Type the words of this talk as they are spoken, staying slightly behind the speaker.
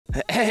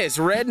As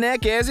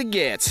redneck as it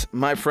gets.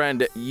 My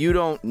friend, you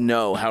don't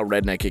know how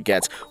redneck it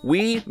gets.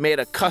 We made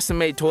a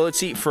custom-made toilet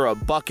seat for a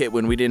bucket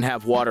when we didn't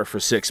have water for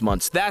 6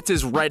 months. That's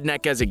as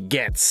redneck as it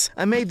gets.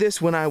 I made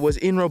this when I was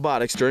in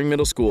robotics during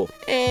middle school.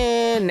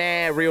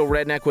 Nah, real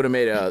redneck would have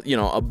made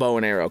a bow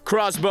and arrow.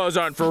 Crossbows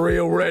aren't for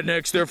real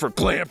rednecks, they're for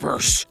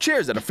clampers.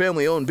 Chairs at a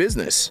family-owned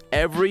business.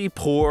 Every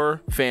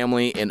poor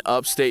family in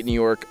upstate New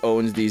York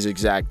owns these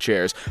exact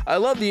chairs. I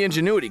love the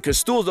ingenuity, because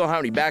stools don't have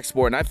any back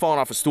support, and I've fallen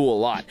off a stool a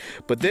lot.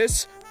 But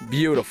this,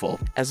 beautiful,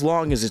 as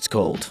long as it's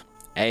cold.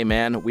 Hey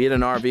man, we had an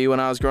RV when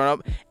I was growing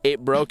up.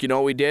 It broke, you know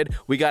what we did?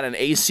 We got an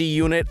AC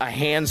unit, a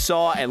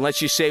handsaw, and let's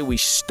just say we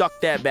stuck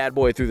that bad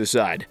boy through the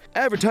side.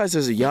 Advertised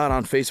as a yacht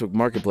on Facebook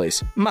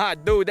Marketplace. My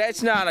dude,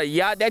 that's not a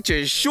yacht, that's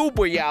a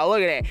super yacht.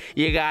 Look at that.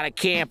 You got a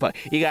camper,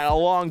 you got a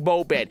long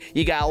boat bed,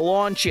 you got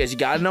lawn chairs, you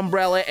got an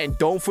umbrella, and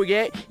don't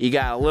forget, you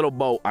got a little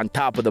boat on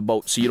top of the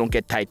boat so you don't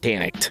get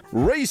Titanicked.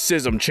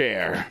 Racism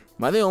chair.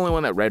 Am I the only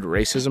one that read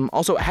racism?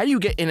 Also, how do you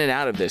get in and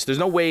out of this? There's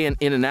no way in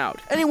and out.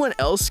 Anyone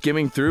else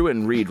skimming through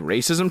and read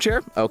racism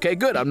chair? Okay,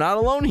 good. I'm not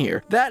alone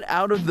here. That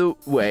out of the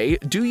way,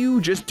 do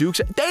you just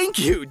Thank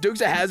you!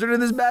 Dukes a Hazzard in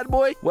this bad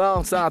boy?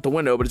 Well, it's not out the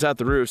window, but it's out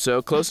the roof,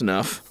 so close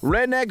enough.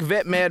 Redneck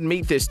vet mad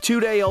meet this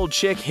 2-day-old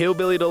chick,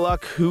 hillbilly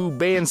deluxe, who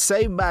been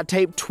saved by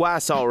tape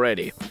twice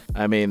already.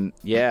 I mean,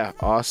 yeah,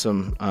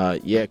 awesome.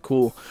 Yeah,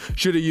 cool.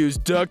 Should have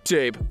used duct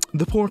tape.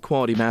 The poor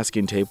quality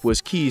masking tape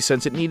was key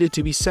since it needed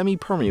to be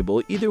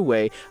semi-permeable. Either way,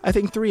 I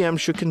think 3M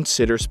should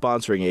consider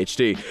sponsoring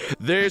HD.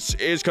 This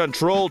is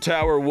Control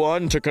Tower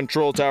 1 to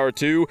Control Tower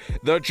 2.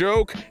 The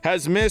joke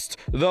has missed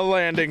the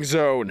landing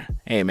zone.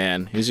 Hey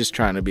man, he's just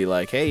trying to be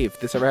like, hey, if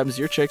this ever happens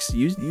to your chicks,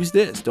 use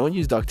this. Don't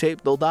use duct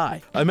tape, they'll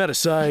die. I made a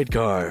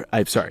sidecar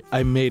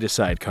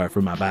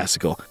for my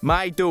bicycle.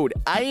 My dude,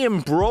 I am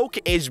broke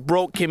as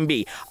broke can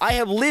be. I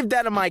have lived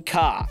out of my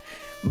car.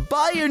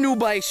 Buy a new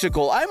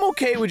bicycle. I'm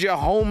okay with your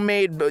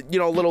homemade,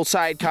 little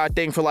sidecar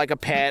thing for like a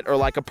pet or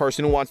like a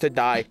person who wants to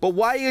die. But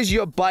why is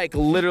your bike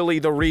literally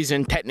the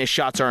reason tetanus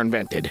shots are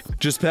invented?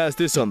 Just pass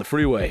this on the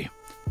freeway.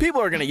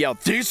 People are gonna yell,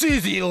 this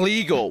is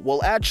illegal.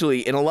 Well,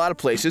 actually, in a lot of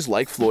places,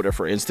 like Florida,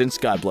 for instance,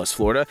 God bless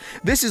Florida,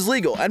 this is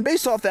legal. And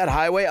based off that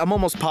highway, I'm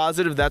almost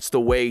positive that's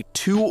the way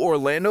to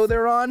Orlando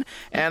they're on.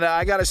 And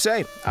I gotta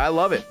say, I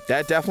love it.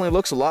 That definitely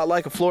looks a lot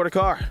like a Florida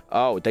car.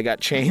 Oh, they got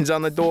chains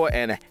on the door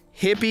and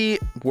hippie,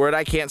 word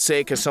I can't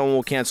say because someone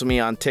will cancel me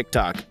on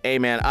TikTok. Hey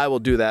man, I will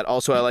do that.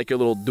 Also, I like your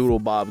little doodle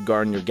bob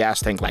guarding your gas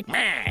tank like,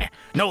 meh,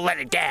 no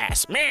leaded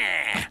gas,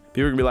 meh.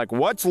 People are gonna be like,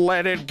 what's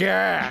leaded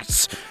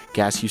gas?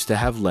 Gas used to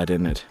have lead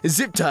in it.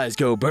 Zip ties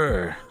go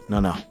burr.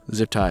 No,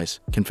 zip ties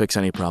can fix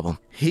any problem.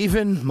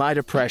 Even my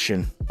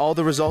depression. All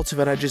the results of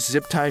it, I just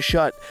zip tie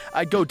shut.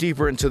 I'd go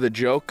deeper into the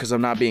joke because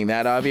I'm not being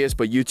that obvious,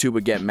 but YouTube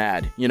would get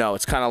mad. You know,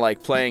 it's kind of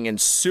like playing in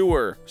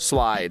sewer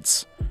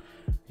slides.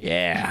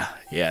 Yeah,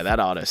 that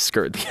ought to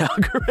skirt the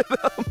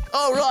algorithm.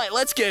 All right,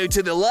 let's go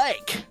to the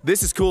lake.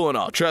 This is cool and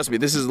all. Trust me,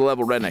 this is the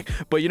level redneck.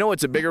 But you know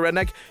what's a bigger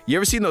redneck? You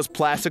ever seen those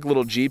plastic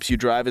little Jeeps you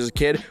drive as a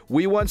kid?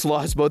 We once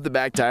lost both the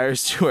back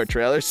tires to our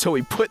trailer, so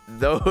we put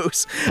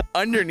those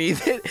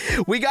underneath it.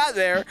 We got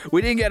there.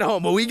 We didn't get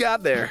home, but we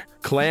got there.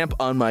 Clamp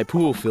on my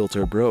pool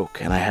filter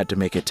broke, and I had to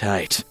make it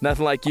tight.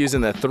 Nothing like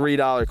using the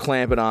 $3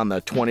 clamping on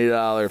the $20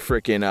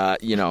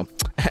 frickin',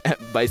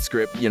 vice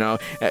grip,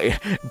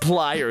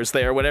 pliers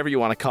there, whatever you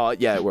want to call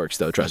it. Yeah, it works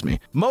though, trust me.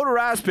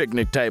 Motorized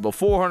picnic table,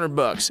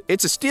 $400.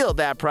 It's a steal at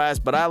that price,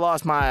 but I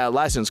lost my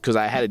license because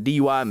I had a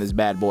DUI on this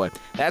bad boy.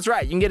 That's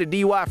right, you can get a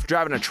DUI for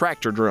driving a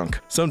tractor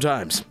drunk.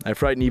 Sometimes, I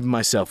frighten even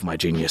myself, my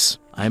genius.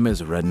 I'm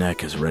as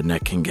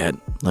redneck can get.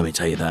 Let me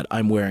tell you that.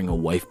 I'm wearing a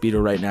wife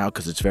beater right now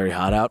because it's very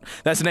hot out.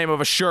 That's the name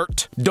of a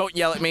shirt. Don't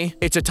yell at me.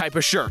 It's a type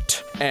of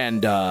shirt.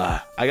 And,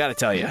 I gotta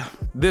tell you,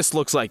 this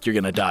looks like you're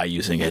gonna die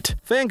using it.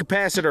 Fan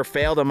capacitor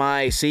failed on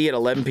my AC at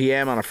 11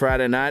 p.m. on a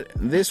Friday night.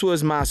 This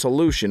was my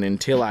solution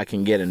until I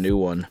can get a new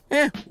one.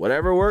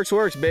 Whatever works,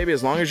 baby,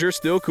 as long as you're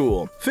still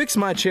cool. Fix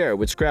my chair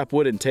with scrap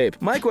wood and tape.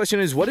 My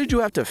question is, what did you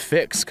have to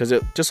fix? Because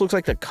it just looks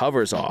like the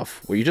cover's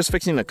off. Were you just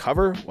fixing the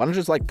cover? Why don't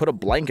you just, put a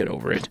blanket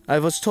over it? I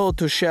was told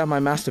to share my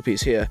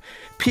masterpiece here.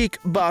 Peak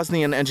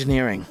Bosnian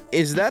engineering.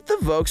 Is that the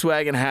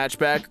Volkswagen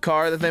hatchback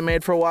car that they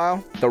made for a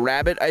while? The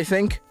Rabbit, I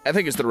think? I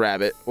think it's the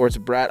Rabbit, or it's a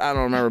Brat, I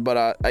don't remember,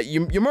 but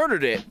you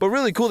murdered it. But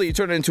really cool that you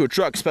turned it into a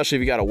truck, especially if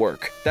you gotta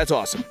work. That's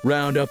awesome.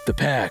 Round up the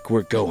pack,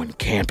 we're going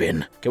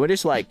camping. Can we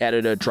just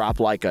edit a drop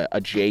a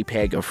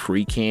JPEG of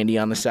free candy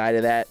on the side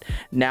of that?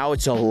 Now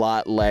it's a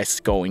lot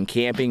less going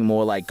camping,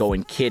 more like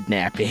going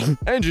kidnapping.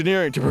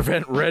 Engineering to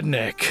prevent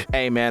redneck.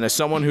 Hey man, as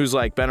someone who's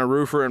been a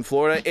roofer in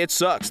Florida, it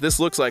sucks. This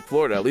looks like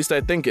Florida, at least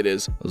I think it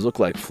is. Those look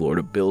like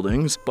Florida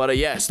buildings. But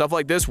yeah, stuff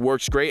like this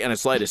works great and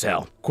it's light as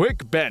hell.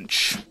 Quick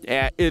bench.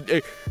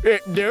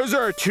 Those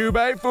are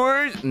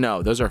 2x4s?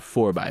 No, those are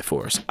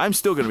 4x4s. I'm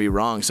still gonna be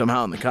wrong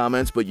somehow in the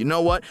comments, but you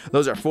know what?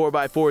 Those are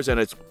 4x4s and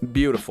it's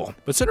beautiful.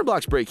 But cinder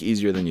blocks break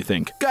easier than you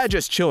think. Guy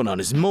just chilling on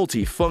his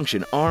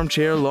multi-function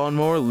armchair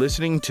lawnmower,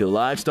 listening to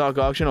livestock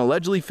auction,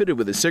 allegedly fitted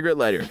with a cigarette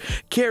lighter,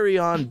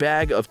 carry-on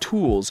bag of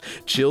tools,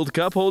 chilled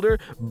cup holder,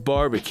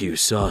 barbecue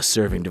sauce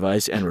serving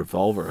device, and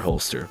revolver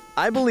holster.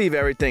 I believe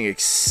everything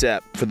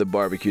except for the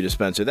barbecue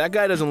dispenser. That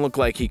guy doesn't look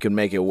like he could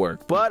make it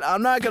work, but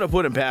I'm not gonna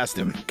put him past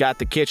him. Got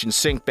the kitchen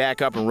sink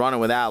back up and running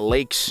without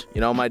leaks.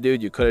 You know, my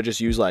dude, you could have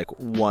just used like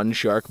one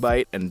shark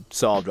bite and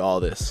solved all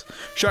this.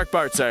 Shark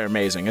bites are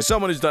amazing. As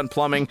someone who's done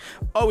plumbing,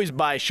 always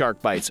buy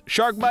shark bites.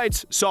 Shark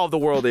bites solve the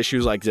world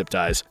issues like zip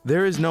ties.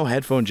 There is no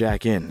headphone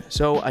jack in,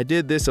 so I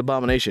did this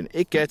abomination.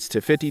 It gets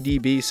to 50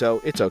 dB,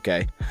 so it's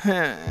okay.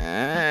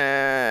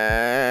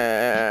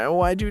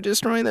 Why'd you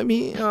destroy them?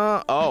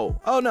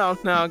 Oh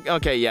no,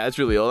 okay, yeah, it's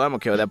really old. I'm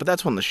okay with that, but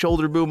that's one of the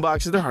shoulder boom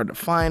boxes. They're hard to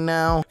find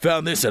now.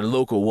 Found this at a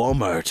local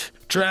Walmart.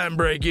 Try and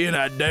break in,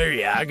 I dare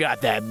ya. I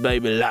got that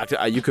baby locked.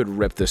 You could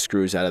rip the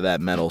screws out of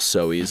that metal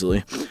so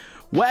easily.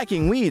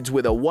 Whacking weeds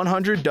with a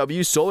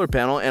 100W solar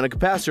panel and a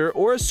capacitor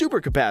or a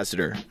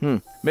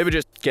supercapacitor. Maybe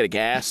just get a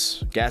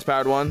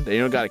gas-powered one. Then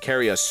you don't gotta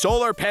carry a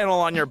solar panel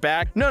on your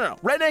back. No.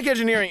 Redneck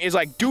engineering is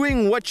like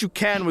doing what you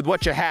can with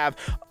what you have.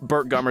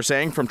 Burt Gummer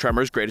saying from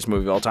Tremors, greatest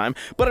movie of all time.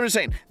 But I'm just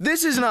saying,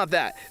 this is not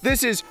that.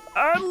 This is,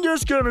 I'm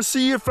just gonna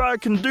see if I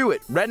can do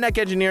it. Redneck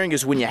engineering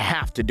is when you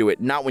have to do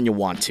it, not when you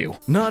want to.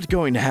 Not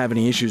going to have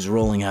any issues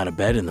rolling out of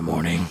bed in the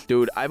morning.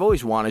 Dude, I've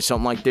always wanted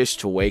something like this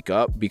to wake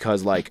up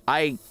because like,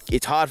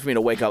 it's hard for me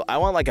to wake up. I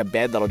want like a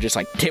bed that'll just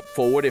like tip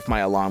forward if my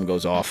alarm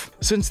goes off.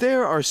 Since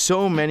there are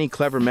so many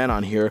clever men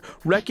on here,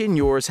 reckon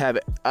yours have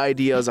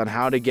ideas on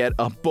how to get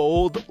a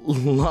bold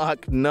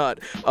lock nut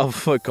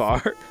of a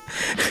car.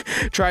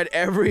 Tried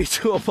every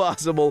tool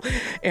possible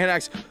and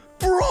asked,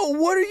 bro,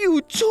 what are you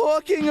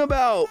talking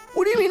about?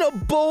 What do you mean a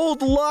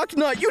bold lock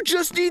nut? You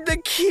just need the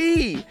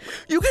key.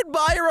 You could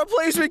buy a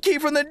replacement key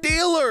from the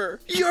dealer.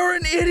 You're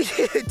an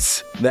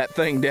idiot. That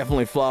thing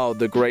definitely followed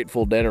the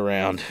Grateful Dead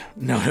around.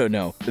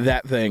 No.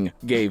 That thing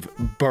gave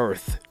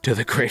birth to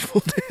the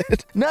Grateful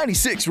Dead.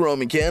 96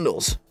 Roman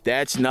candles.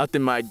 That's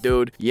nothing, my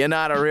dude. You're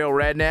not a real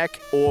redneck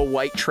or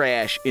white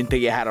trash until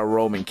you had a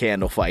Roman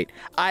candle fight.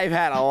 I've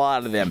had a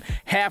lot of them.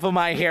 Half of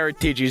my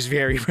heritage is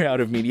very proud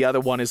of me. The other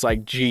one is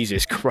like,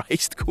 Jesus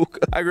Christ.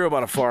 I grew up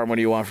on a farm. What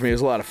do you want from me? It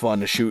was a lot of fun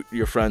to shoot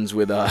your friends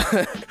with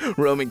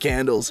Roman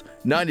candles.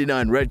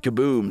 99 red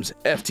kabooms.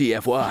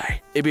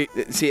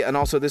 FTFY. See, and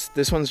also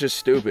this one's just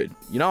stupid.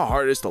 You know how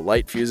hard it is to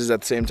light fuses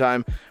at the same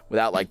time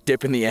without like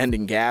dipping the end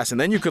in gas? And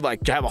then you could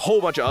like have a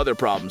whole bunch of other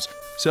problems.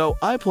 So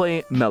I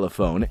play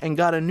mellophone and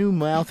got a new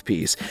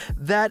mouthpiece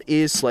that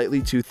is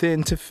slightly too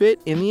thin to fit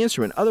in the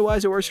instrument.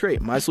 Otherwise, it works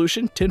great. My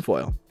solution,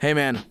 tinfoil. Hey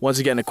man, once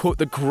again, to quote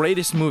the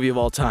greatest movie of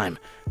all time,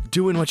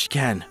 doing what you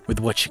can with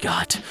what you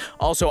got.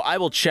 Also, I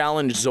will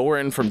challenge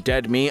Zoran from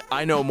Dead Me.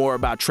 I know more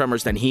about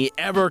Tremors than he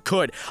ever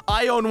could.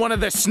 I own one of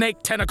the snake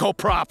tentacle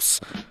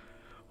props.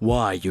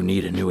 Why you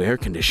need a new air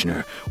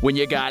conditioner when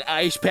you got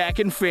ice pack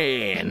and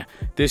fan.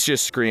 This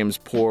just screams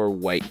poor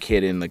white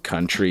kid in the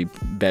country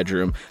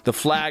bedroom. The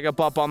flag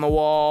up on the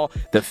wall,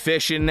 the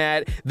fishing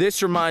net.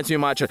 This reminds me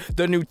of my childhood.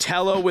 The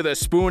Nutella with a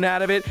spoon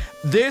out of it.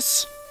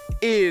 This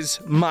is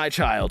my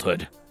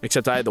childhood.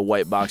 Except I had the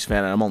white box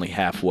fan and I'm only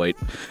half white.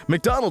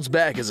 McDonald's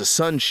back as a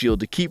sun shield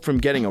to keep from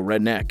getting a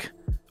redneck.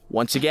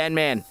 Once again,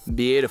 man,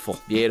 beautiful.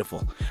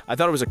 I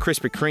thought it was a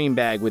Krispy Kreme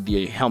bag with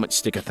the helmet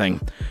sticker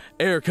thing.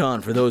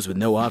 Aircon for those with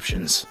no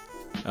options.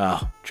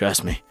 Oh,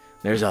 trust me,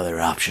 there's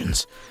other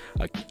options.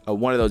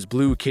 One of those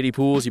blue kiddie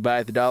pools you buy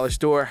at the dollar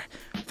store.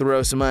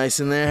 Throw some ice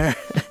in there.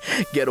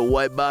 Get a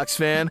white box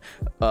fan.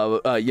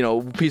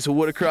 Piece of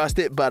wood across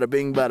it. Bada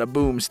bing, bada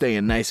boom,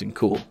 staying nice and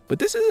cool. But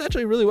this is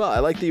actually really well. I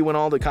like that you went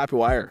all the copper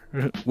wire.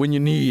 When you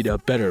need a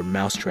better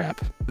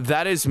mousetrap.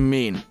 That is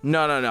mean.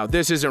 No.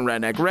 This isn't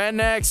redneck.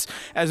 Rednecks,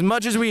 as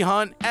much as we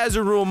hunt, as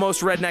a rule,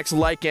 most rednecks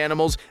like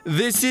animals.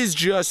 This is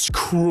just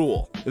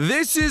cruel.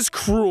 This is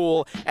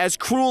cruel as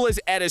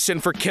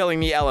Edison for killing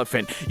the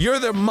elephant. You're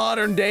the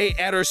modern day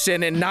Edison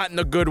and not in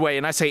the good way.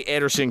 And I say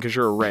Edison because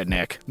you're a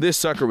redneck. This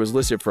sucker was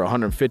listed for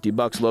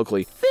 $150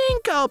 locally.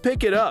 Think I'll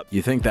pick it up.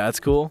 You think that's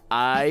cool?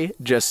 I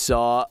just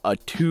saw a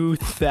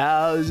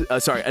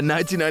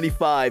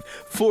 1995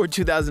 Ford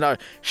 $2,000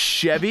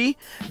 Chevy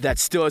that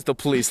still has the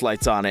police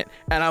lights on it.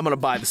 And I'm gonna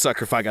buy the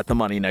sucker if I got the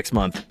money next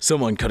month.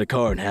 Someone cut a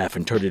car in half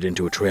and turned it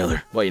into a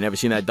trailer. What, you never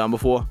seen that done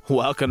before?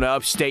 Welcome to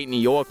upstate New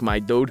York, my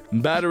dude.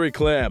 Battery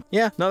clamp.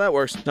 Yeah, no, that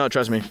works. No,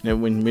 trust me.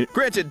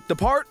 Granted, the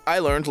part I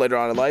learned later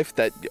on in life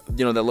that,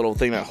 that little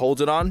thing that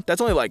holds it on, that's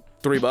only like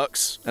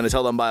 $3 and it's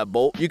held on by a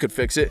bolt. You could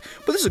fix it,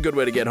 but this is a good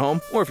way to get home.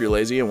 Or if you're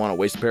lazy and want to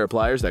waste a pair of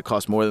pliers that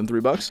cost more than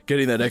 $3,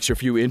 getting that extra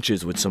few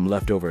inches with some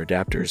leftover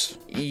adapters.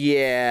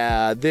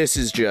 Yeah, this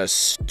is just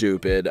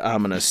stupid.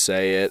 I'm gonna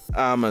say it.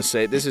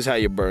 This is how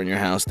you burn your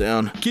house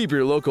down. Keep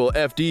your local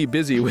FD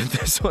busy with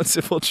this one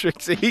simple trick.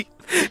 See?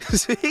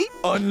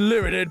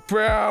 Unlimited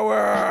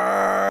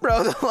power! Bro,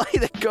 Bro, the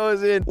light that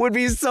goes in would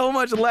be so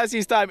much less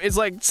each time. It's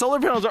like solar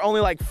panels are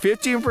only like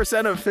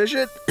 15%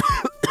 efficient.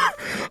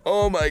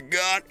 Oh my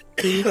God.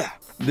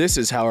 This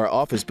is how our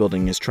office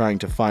building is trying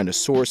to find a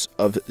source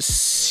of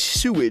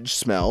sewage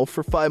smell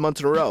for 5 months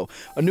in a row.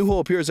 A new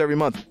hole appears every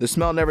month. The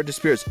smell never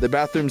disappears. The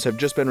bathrooms have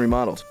just been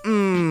remodeled.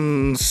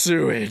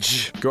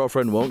 Sewage.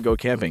 Girlfriend won't go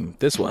camping.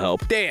 This will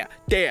help. There.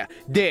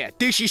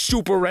 This is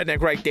super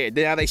redneck right there.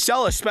 Now, they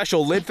sell a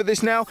special lid for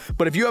this now,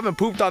 but if you haven't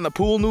pooped on the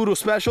pool noodle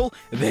special,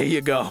 there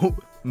you go.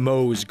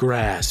 Mows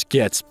grass,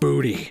 gets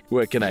booty.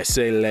 What can I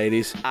say,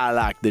 ladies? I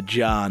like the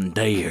John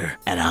Deere,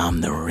 and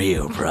I'm the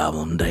real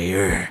problem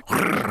there.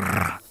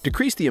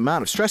 Decrease the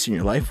amount of stress in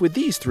your life with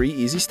these 3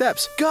 easy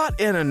steps. Got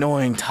an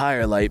annoying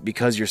tire light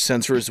because your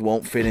sensors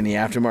won't fit in the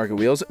aftermarket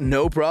wheels?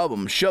 No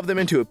problem. Shove them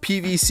into a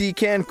PVC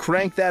can,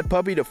 crank that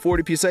puppy to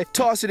 40 PSI,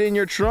 toss it in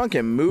your trunk,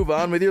 and move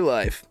on with your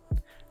life.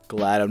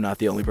 Glad I'm not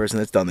the only person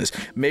that's done this.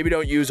 Maybe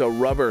don't use a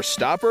rubber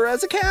stopper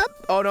as a cap?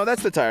 Oh no,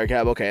 that's the tire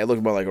cap. Okay, it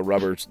looked more like a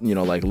rubber,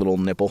 like little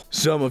nipple.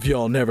 Some of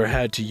y'all never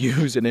had to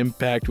use an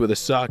impact with a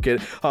socket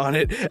on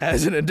it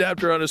as an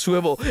adapter on a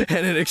swivel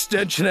and an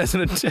extension as an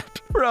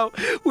adapter. Bro,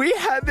 we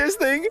had this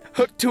thing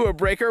hooked to a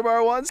breaker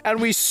bar once and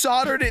we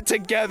soldered it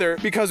together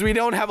because we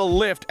don't have a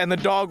lift and the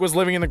dog was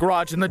living in the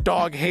garage and the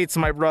dog hates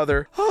my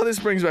brother. Oh, this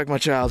brings back my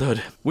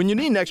childhood. When you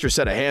need an extra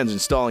set of hands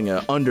installing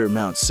an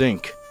under-mount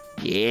sink.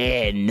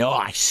 Yeah,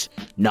 nice.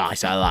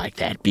 Nice, I like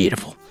that.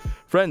 Beautiful.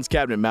 Friend's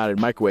cabinet-mounted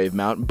microwave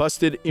mount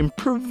busted.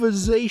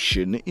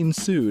 Improvisation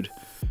ensued.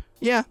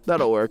 Yeah,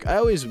 that'll work. I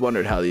always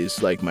wondered how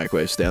these,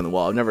 microwaves stay on the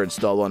wall. I've never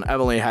installed one.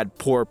 I've only had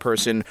poor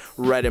person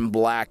red and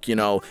black,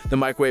 the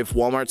microwave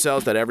Walmart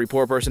sells that every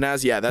poor person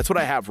has. Yeah, that's what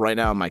I have right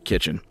now in my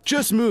kitchen.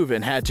 Just moved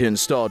and had to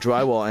install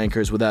drywall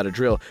anchors without a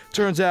drill.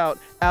 Turns out,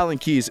 Allen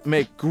keys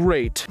make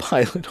great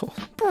pilot hole.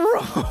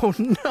 Bro,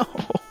 no.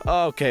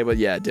 Okay, but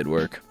yeah, it did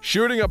work.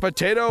 Shooting a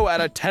potato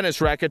at a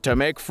tennis racket to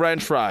make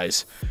French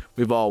fries.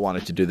 We've all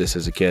wanted to do this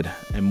as a kid,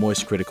 and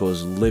Moist Critical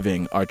is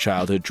living our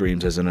childhood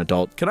dreams as an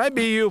adult. Can I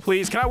be you,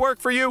 please? Can I work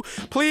for you?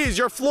 Please,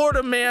 you're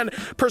Florida man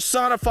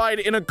personified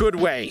in a good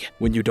way.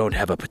 When you don't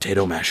have a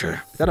potato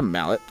masher. Is that a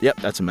mallet? Yep,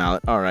 that's a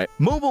mallet. All right.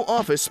 Mobile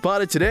office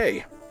spotted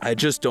today. I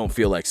just don't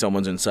feel like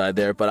someone's inside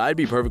there, but I'd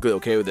be perfectly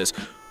okay with this.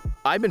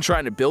 I've been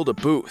trying to build a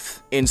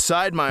booth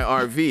inside my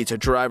RV to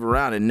drive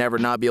around and never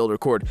not be able to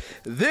record.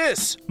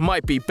 This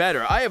might be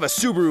better. I have a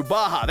Subaru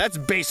Baja. That's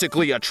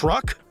basically a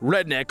truck.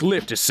 Redneck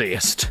lift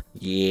assist.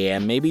 Yeah,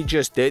 maybe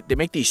just they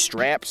make these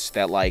straps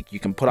that you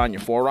can put on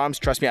your forearms.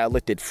 Trust me, I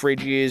lifted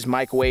fridges,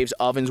 microwaves,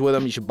 ovens with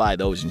them. You should buy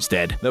those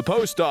instead. The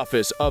post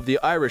office of the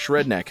Irish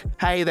Redneck.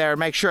 Hey there,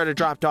 make sure to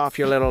drop off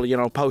your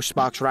little, post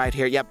box right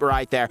here. Yep,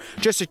 right there.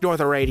 Just ignore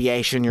the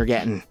radiation you're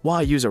getting.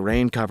 Why use a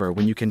rain cover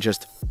when you can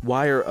just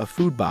wire a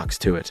food box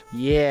to it?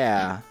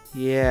 Yeah,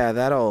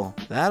 that'll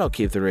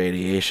keep the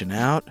radiation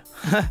out.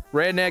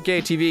 Redneck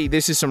ATV,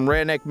 this is some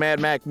Redneck Mad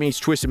Mac meets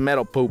Twisted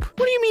Metal poop.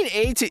 What do you mean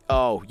ATV?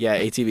 Oh, yeah,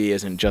 ATV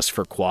isn't just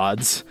for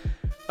quads.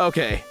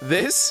 Okay,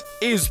 this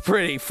is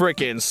pretty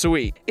freaking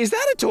sweet. Is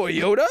that a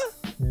Toyota?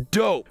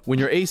 Dope. When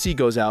your AC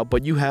goes out,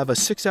 but you have a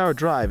 6-hour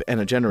drive and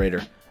a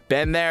generator.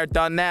 Been there,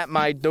 done that,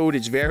 my dude.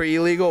 It's very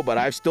illegal, but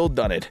I've still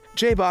done it.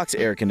 J-Box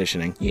air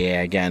conditioning.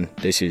 Yeah, again,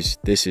 this is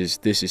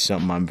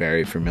something I'm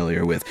very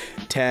familiar with.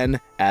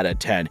 10 out of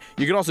 10.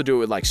 You can also do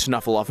it with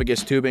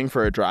snuffleupagus tubing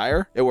for a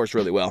dryer. It works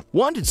really well.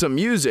 Wanted some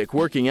music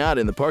working out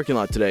in the parking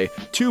lot today.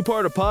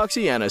 2-part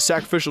epoxy and a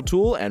sacrificial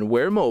tool and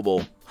wear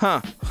mobile.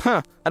 Huh.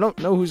 I don't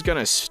know who's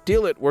gonna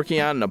steal it working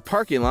out in a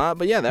parking lot,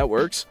 but yeah, that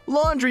works.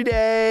 Laundry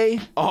day.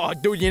 Oh,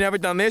 dude, you never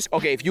done this?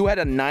 Okay, if you had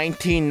a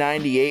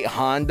 1998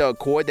 Honda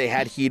Accord, they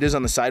had heaters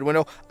on the side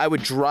window, I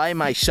would dry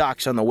my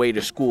socks on the way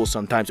to school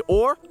sometimes,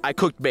 or I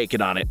cooked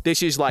bacon on it.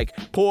 This is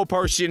poor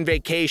person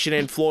vacation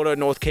in Florida,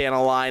 North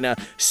Carolina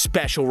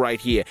special right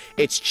here.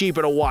 It's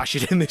cheaper to wash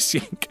it in the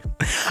sink.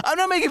 I'm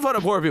not making fun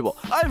of poor people.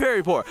 I'm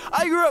very poor.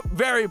 I grew up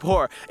very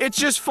poor. It's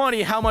just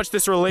funny how much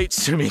this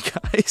relates to me,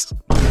 guys.